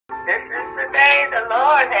this is the day the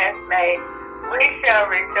Lord has made. We shall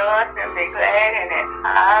rejoice and be glad in it.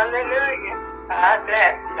 Hallelujah. God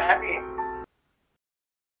bless. Love you.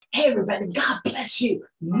 Hey everybody, God bless you.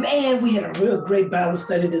 Man, we had a real great Bible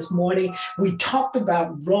study this morning. We talked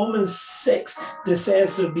about Romans 6 that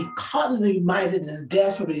says to be carnally minded is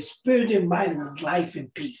death, but be spiritually minded is life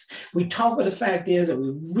and peace. We talked about the fact is that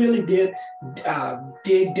we really did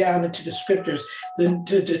dig down into the scriptures,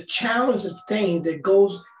 the challenge of things that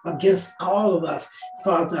goes against all of us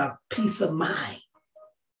for the peace of mind.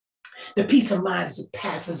 The peace of mind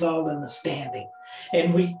passes all understanding.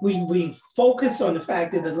 And we focused on the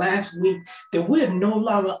fact that the last week that we're no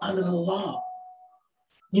longer under the law.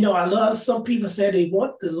 You know, I love some people say they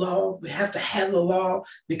want the law. We have to have the law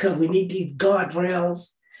because we need these guardrails.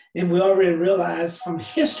 And we already realize from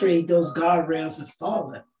history, those guardrails have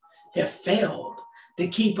fallen, have failed to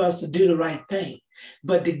keep us to do the right thing.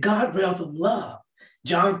 But the guardrails of love,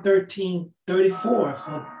 John 13:34,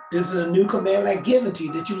 so this is a new command I give unto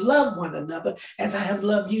you, that you love one another as I have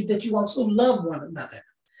loved you, that you also love one another.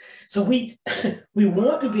 So we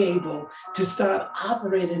want to be able to start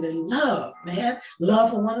operating in love, man, love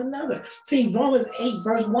for one another. See, Romans 8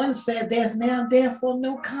 verse 1 said, there's now therefore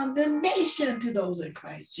no condemnation to those in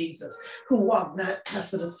Christ Jesus who walk not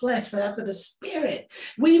after the flesh, but after the spirit.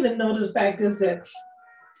 We even know the fact is that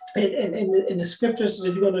in the scriptures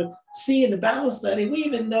that you're going to see in the Bible study, we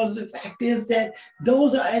even know the fact is that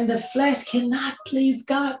those are in the flesh cannot please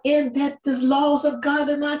God, and that the laws of God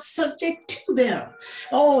are not subject to them.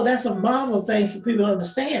 Oh, that's a marvel thing for people to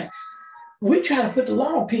understand. We try to put the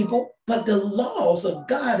law on people, but the laws of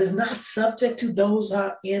God is not subject to those who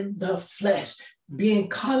are in the flesh. Being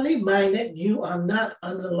carnally minded, you are not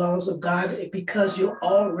under the laws of God because you're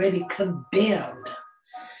already condemned.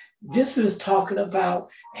 This is talking about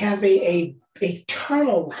having a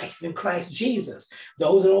eternal life in Christ Jesus.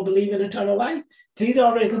 Those who don't believe in eternal life, they're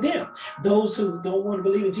already condemned. Those who don't want to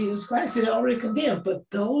believe in Jesus Christ, they're already condemned. But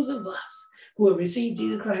those of us who have received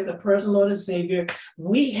Jesus Christ, our personal Lord and Savior,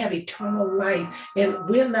 we have eternal life. And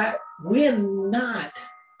we're not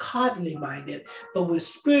carnally minded, but we're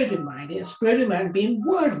spiritually minded, and spiritually minded being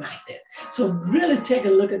word minded. So really take a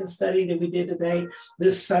look at the study that we did today,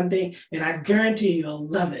 this Sunday, and I guarantee you'll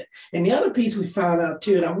love it. And the other piece we found out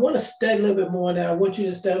too, and I want to study a little bit more, and I want you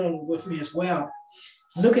to study on it with me as well.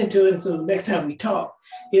 Look into it until the next time we talk,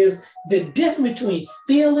 is the difference between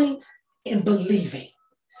feeling and believing.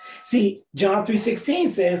 See, John 3:16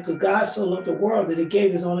 says, "For God so loved the world that he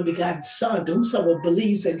gave his only begotten Son, that whosoever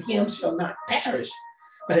believes in him shall not perish,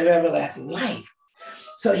 but have everlasting life."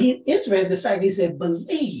 So he's interested in the fact he said,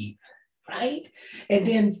 believe, right? And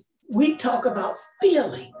then we talk about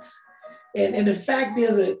feelings. And the fact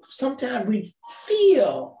is that sometimes we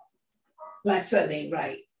feel like something ain't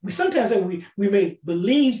right. We sometimes say we may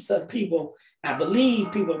believe some people, I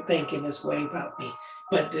believe people thinking this way about me,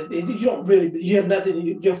 but you don't really, you have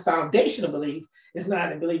nothing, your foundation of belief is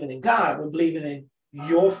not in believing in God, but believing in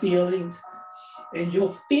your feelings. And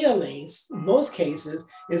your feelings, in most cases,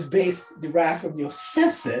 is derived from your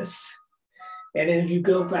senses. And if you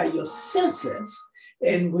go by your senses,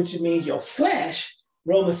 and which means your flesh,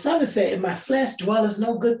 Romans 7 said, "In my flesh dwelleth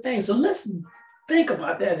no good thing." So listen, think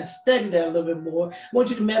about that and study that a little bit more. I want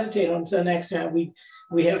you to meditate on until next time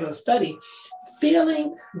we have a study.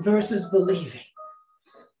 Feeling versus believing.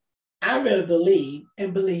 I rather believe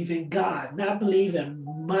and believe in God, not believe in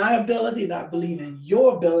my ability, not believe in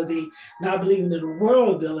your ability, not believing in the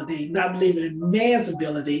world ability, not believing in man's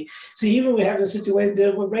ability. See, even we have a situation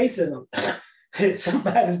dealing with racism.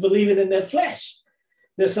 Somebody's believing in their flesh.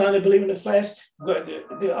 There's some that believe in the flesh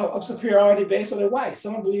of superiority based on their white.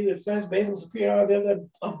 Some believe in the flesh based on superiority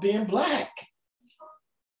of being black.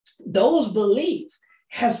 Those beliefs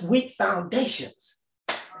has weak foundations.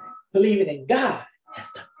 Believing in God has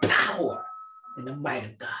the power and the might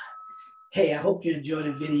of God. Hey, I hope you enjoyed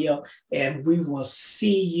the video, and we will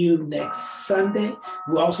see you next Sunday.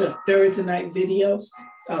 We also have Thursday night videos,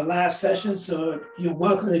 live sessions, so you're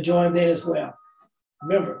welcome to join there as well.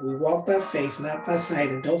 Remember, we walk by faith, not by sight,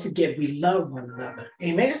 and don't forget, we love one another.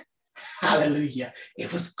 Amen? Hallelujah.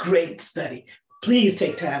 It was great study. Please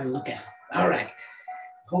take time to look at it. All right.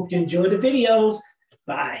 Hope you enjoyed the videos.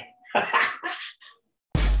 Bye.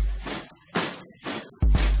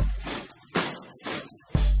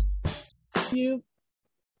 You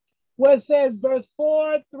what says verse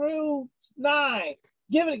 4 through 9.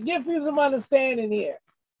 Give people some understanding here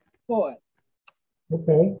for it.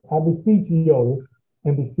 Okay, I beseech you, Euless,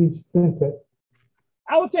 and beseech Syntax.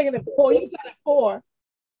 I was taking it 4. You said it 4.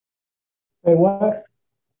 Say what?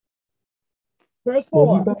 Verse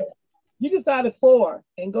 4. You can start at 4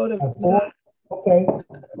 and go to 9. Okay.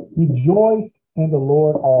 Rejoice in the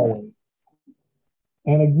Lord always.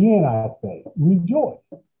 And again I say,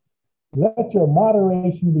 rejoice. Let your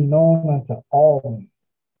moderation be known unto all men.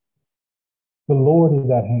 The Lord is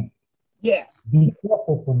at hand. Yes. Be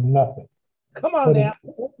careful for nothing. Come on But now.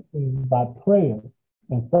 in everything by prayer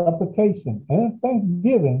and supplication and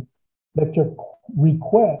thanksgiving, let your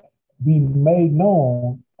requests be made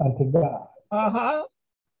known unto God. Uh-huh.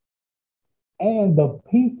 And the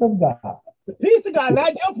peace of God, The peace of God,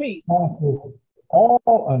 not your peace. passes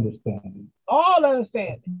all understanding, All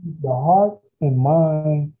understanding. the hearts and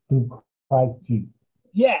minds through Christ Jesus.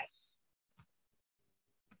 Yes.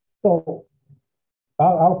 So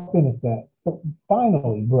I'll finish that. So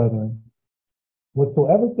finally, brethren,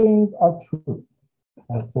 whatsoever things are true,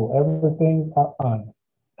 whatsoever things are honest,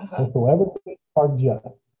 Uh-huh. whatsoever things are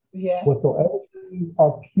just, Yeah. whatsoever things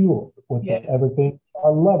are pure, whatsoever things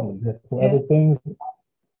are lovely, whatsoever things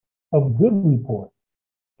of good report,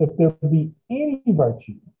 if there be any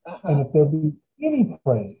virtue, and if there be any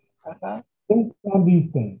praise, think on these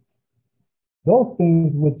things. Those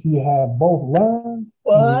things which ye have both learned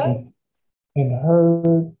and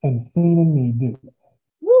heard and seen in me do.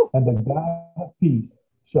 Woo. And the God of peace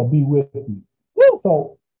shall be with you. Woo.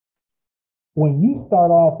 So when you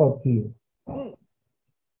start off up here,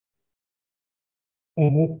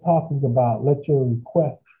 and it's talking about let your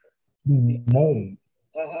request be made,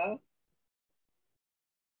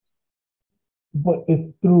 but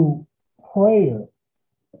it's through prayer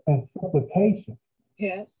and supplication.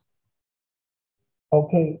 Yes.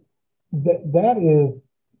 Okay, that is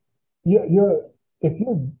you're if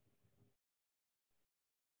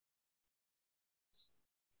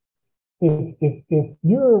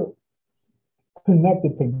you're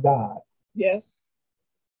connected to God, yes,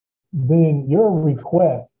 then your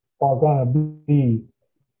requests are going to be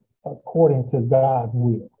according to God's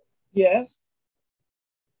will. Yes.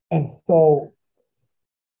 And so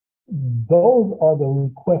those are the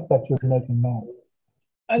requests that you're making now.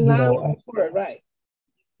 Word, right.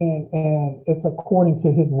 And it's according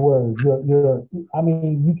to his word. I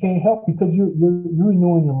mean, you can't help because you're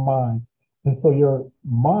renewing your mind. And so your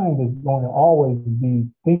mind is going to always be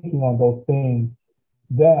thinking on those things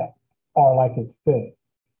that are like it says.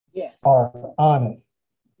 Yes. Are honest.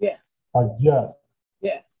 Yes. Are just.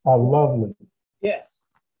 Yes. Are lovely. Yes.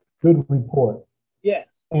 Good report. Yes.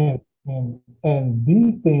 And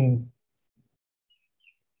these things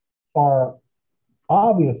are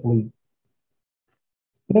obviously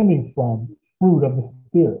stemming from fruit of the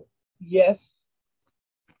Spirit. Yes.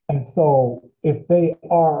 And so if they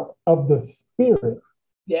are of the Spirit,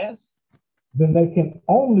 yes, then they can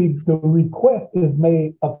only, the request is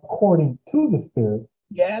made according to the Spirit.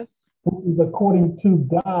 Yes. Which is according to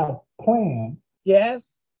God's plan.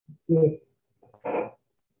 Yes. If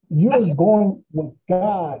you're going with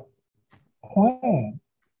God's plan,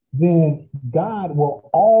 then God will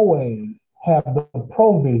always have the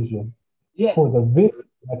provision for the vision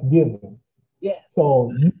that's given. Yes.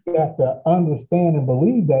 So you have to understand and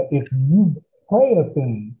believe that if you pray a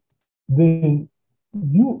thing, then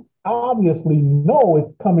you obviously know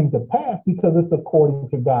it's coming to pass because it's according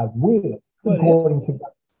to God's will. It's according to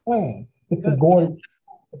God's plan. It's according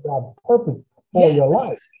to God's purpose for your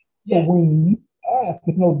life. So when you ask,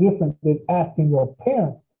 it's no different than asking your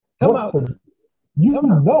parents. You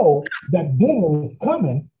know that dinner is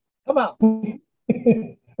coming. Come on.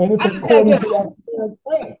 And it's according to that parent's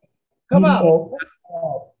plan. Come on.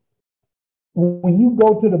 When you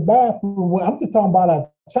go to the bathroom, I'm just talking about a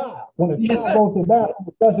child. When a child goes to the bathroom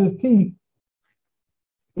to brush his teeth,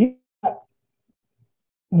 he's not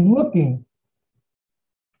looking,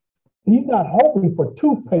 he's not hoping for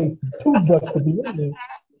toothbrush to be in there.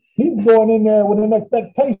 He's going in there with an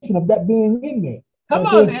expectation of that being in there. Come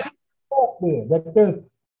on, man. That there's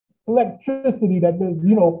electricity, that there's,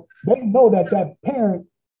 they know that parent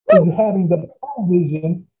is having the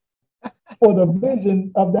provision for the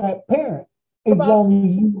vision of that parent, as long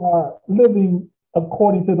as you are living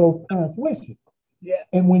according to those parents' wishes. Yeah.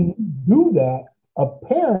 And when you do that, a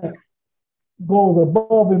parent goes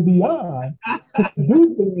above and beyond to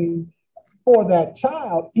do things for that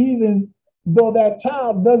child, even though that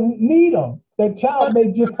child doesn't need them. That child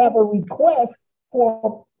may just have a request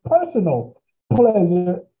for personal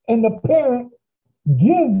pleasure, and the parent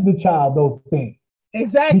gives the child those things.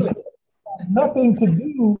 Exactly. Because it has nothing to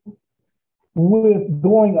do with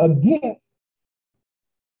going against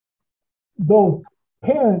those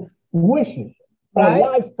parents' wishes or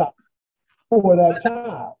lifestyle for that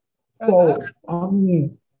child. So, I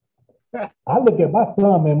mean, I look at my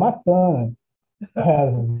son, man, my son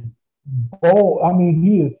has bold,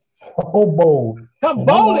 he is so bold. Come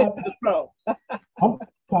bold into the throne.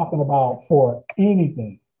 talking about for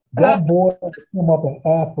anything. That boy would come up and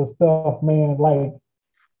ask for stuff, man, like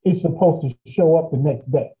it's supposed to show up the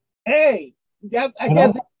next day. Hey, I And guess I'm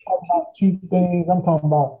not talking about cheap things. I'm talking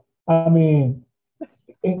about, I mean,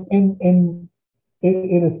 and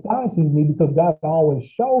it astonishes me because God always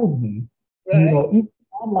shows me, you right. know,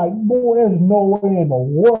 I'm like, boy, there's no way in the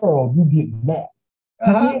world you get that.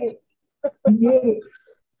 You get it. You get it.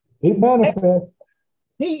 It manifests.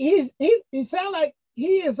 He sound like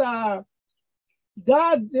he is our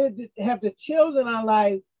God did have the children in our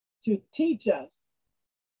life to teach us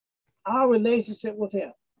our relationship with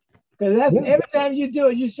him. Because that's every time you do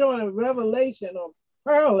it, you're showing a revelation or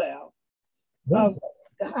parallel of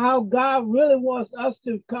how God really wants us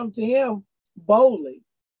to come to him boldly.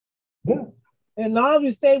 Yeah. And long as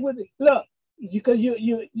you stay with it, look, because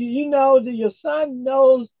you know that your son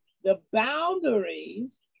knows the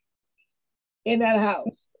boundaries in that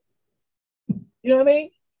house. You know what I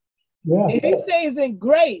mean? Yeah. If he stays in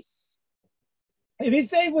grace, if he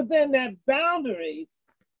stays within that boundaries,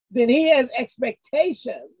 then he has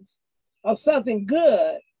expectations of something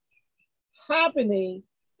good happening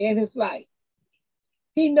in his life.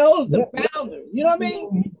 He knows the boundaries. You know what I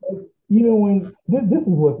mean? You know, when this is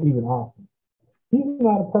what's even awesome. He's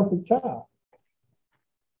not a perfect child.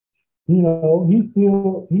 You know, he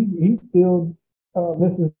still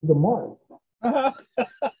misses the mark.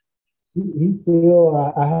 He still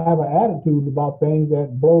I have an attitude about things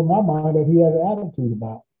that blow my mind that he has an attitude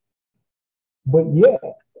about. But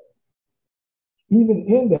yet, even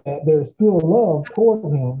in that, there's still love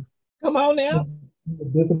toward him. Come on now. The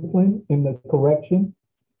discipline and the correction,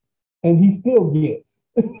 and he still gets.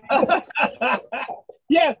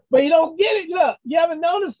 Yeah, but you don't get it. Look, you haven't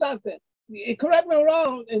noticed something. Correct me if I'm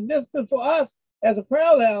wrong, and this is for us as a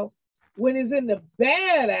parallel, when he's in the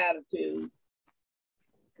bad attitude,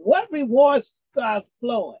 what rewards start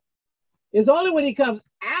flowing? It's only when he comes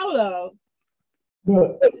out of.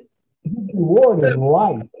 Look, his reward is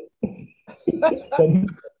life. and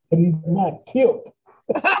he's not killed.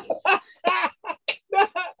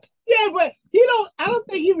 Yeah, but I don't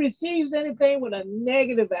think he receives anything with a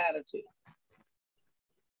negative attitude.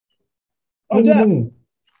 What do you mean?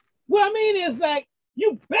 Well, I mean, it's like,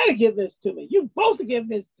 you better give this to me. You're supposed to give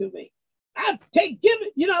this to me. Give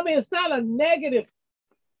it. You know what I mean? It's not a negative.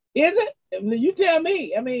 Is it? You tell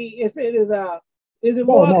me. I mean, is it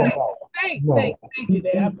more? No. Thank you,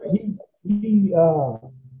 Dad.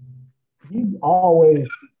 He's always,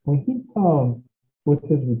 when he comes with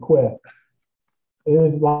his request, it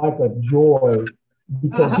is like a joy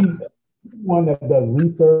because he's one that does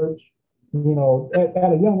research. You know, at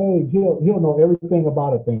a young age, he'll know everything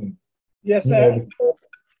about a thing. Yes, sir.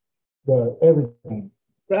 The everything.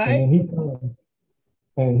 Right. And then he comes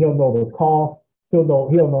and he'll know the cost. He'll know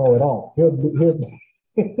it all.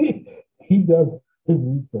 He does his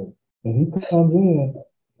research, and he comes in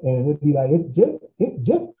and it'd be like, it's just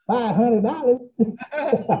 $500.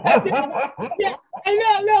 Yeah,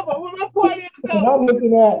 no, but what my point is, and I'm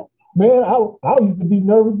looking at, man, I used to be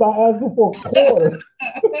nervous about asking for a quarter.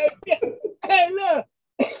 Hey, look,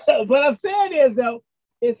 what I'm saying is though,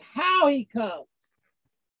 is how he comes.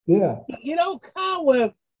 Yeah. You don't come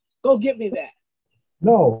with, go get me that.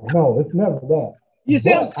 No, it's never that. You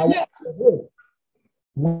see what I'm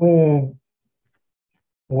saying?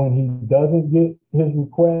 When he doesn't get his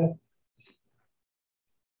request,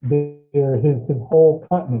 his whole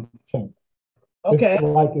countenance changes. Okay. It's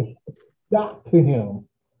like it's shock to him.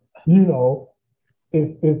 You know,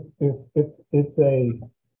 it's a,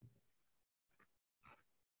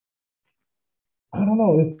 I don't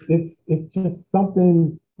know, it's just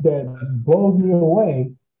something that blows me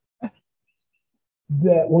away,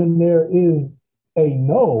 that when there is a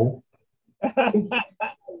no, it's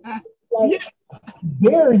like,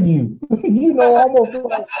 dare you, you know, almost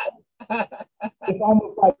like, it's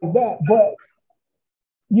almost like that. But,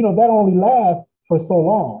 you know, that only lasts for so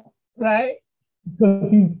long. Right. Because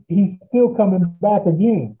he's still coming back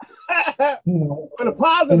again. You know. With a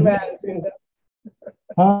positive attitude.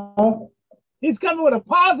 He's coming with a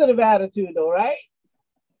positive attitude though, right?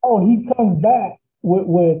 Oh, he comes back with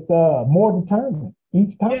more determined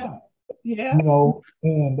each time. Yeah. You know,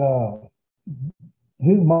 and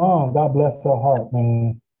his mom, God bless her heart,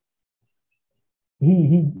 man.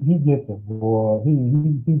 He gets it, boy.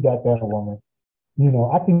 He got that woman. You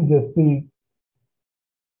know, I can just see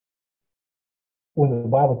when the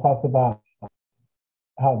Bible talks about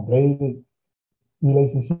how David's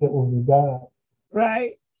relationship was with God.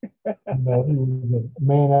 Right. You know, he was a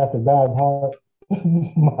man after God's heart. This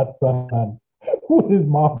is my son with his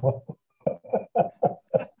mama.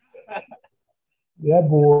 That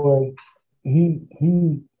boy, he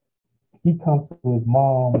comes to his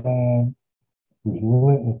mom, man.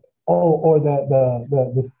 Or that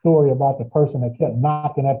the story about the person that kept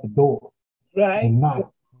knocking at the door. Right. And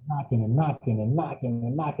knocking and knocking and knocking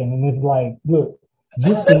and knocking. And it's like, look,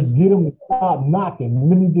 just to get them to stop knocking,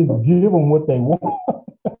 let me just give them what they want.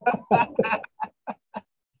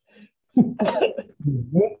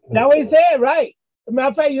 That's what he said, right? As a matter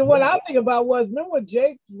of fact, what I think about was, remember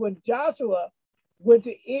when Joshua went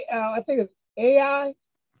to, I think it's AI,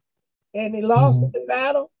 and he lost the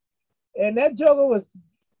battle, and that joker was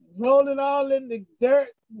rolling all in the dirt,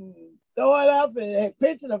 and throwing up and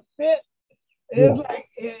pitching a fit. It's like,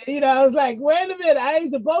 I was like, wait a minute, I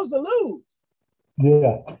ain't supposed to lose.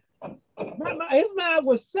 Yeah. His mind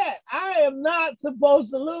was set. I am not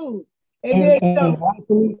supposed to lose. And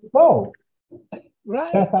rightfully so.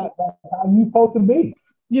 Right. That's how you're supposed to be.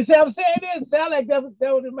 You see what I'm saying? It sound like that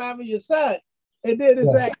would remind me of your son. And then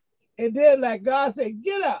it's like God said,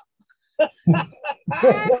 get up.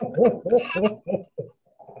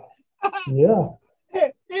 Yeah.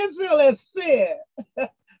 Israel has sinned.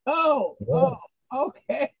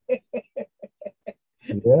 Okay.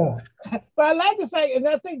 Yeah. But I like the fact, and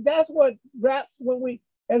I think that's what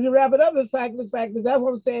as we wrap it up, the fact is that's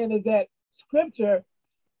what I'm saying is that scripture,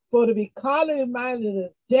 for to be carnally minded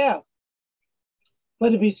is death, but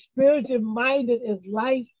to be spiritually minded is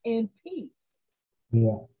life and peace.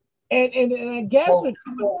 Yeah. And I guess I think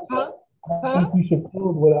you should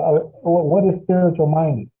close with what is spiritual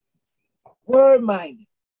minded? Word minded.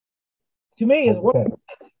 To me, is word minded.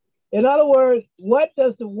 In other words, what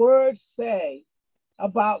does the word say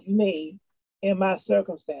about me and my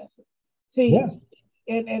circumstances? See,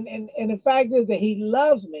 and the fact is that he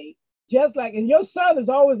loves me just like, and your son is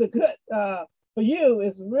always a good, for you,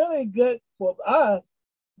 it's really good for us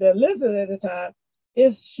that listen at the time,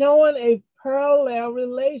 is showing a parallel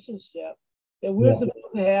relationship that we're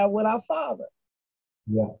supposed to have with our Father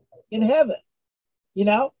in heaven.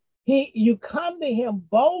 You come to him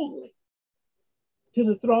boldly to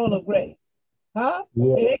the throne of grace. Huh?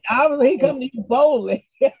 Yeah. Obviously, he comes to you boldly.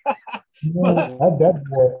 That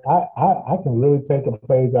boy, I can really take a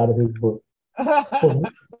page out of his book. For me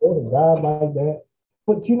to go to God like that.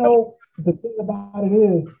 But the thing about it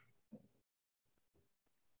is,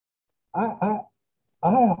 I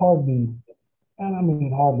hardly, and I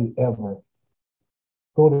mean hardly ever,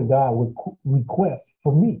 go to God with requests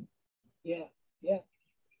for me. Yeah.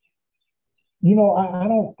 I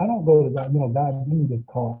don't go to God, God, give me this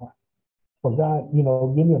car. Or God,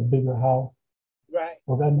 give me a bigger house. Right.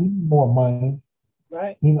 Or God, give me more money.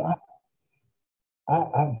 Right.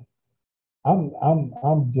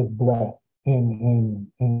 I'm just blessed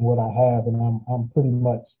in what I have, and I'm pretty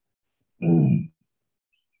much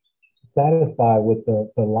satisfied with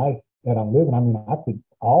the life that I'm living. I mean, I could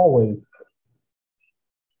always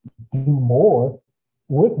do more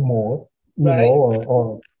with more,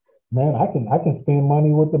 or man, I can spend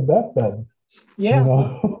money with the best of them. Yeah.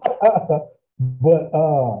 But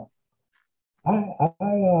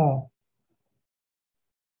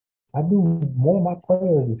I do more of my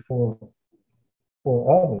prayers is for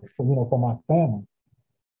others, for my family,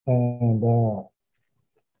 and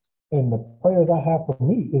the prayers I have for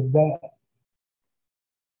me is that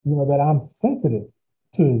that I'm sensitive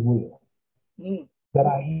to His will, that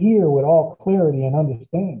I hear with all clarity and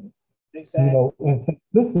understanding, and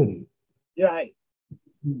simplicity. Right.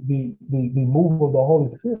 The move of the Holy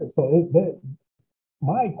Spirit. So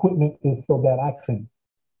my equipment is so that I can.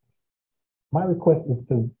 My request is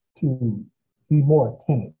to be more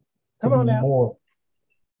attentive, Come on now,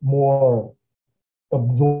 more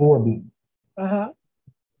absorbing, to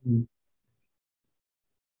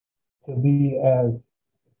be as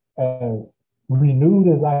renewed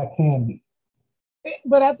as I can be.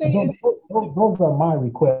 But I think those are my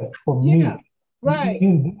requests for me. Right.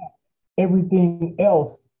 In everything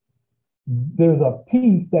else, there's a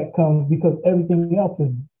peace that comes because everything else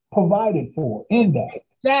is provided for in that.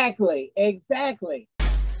 Exactly.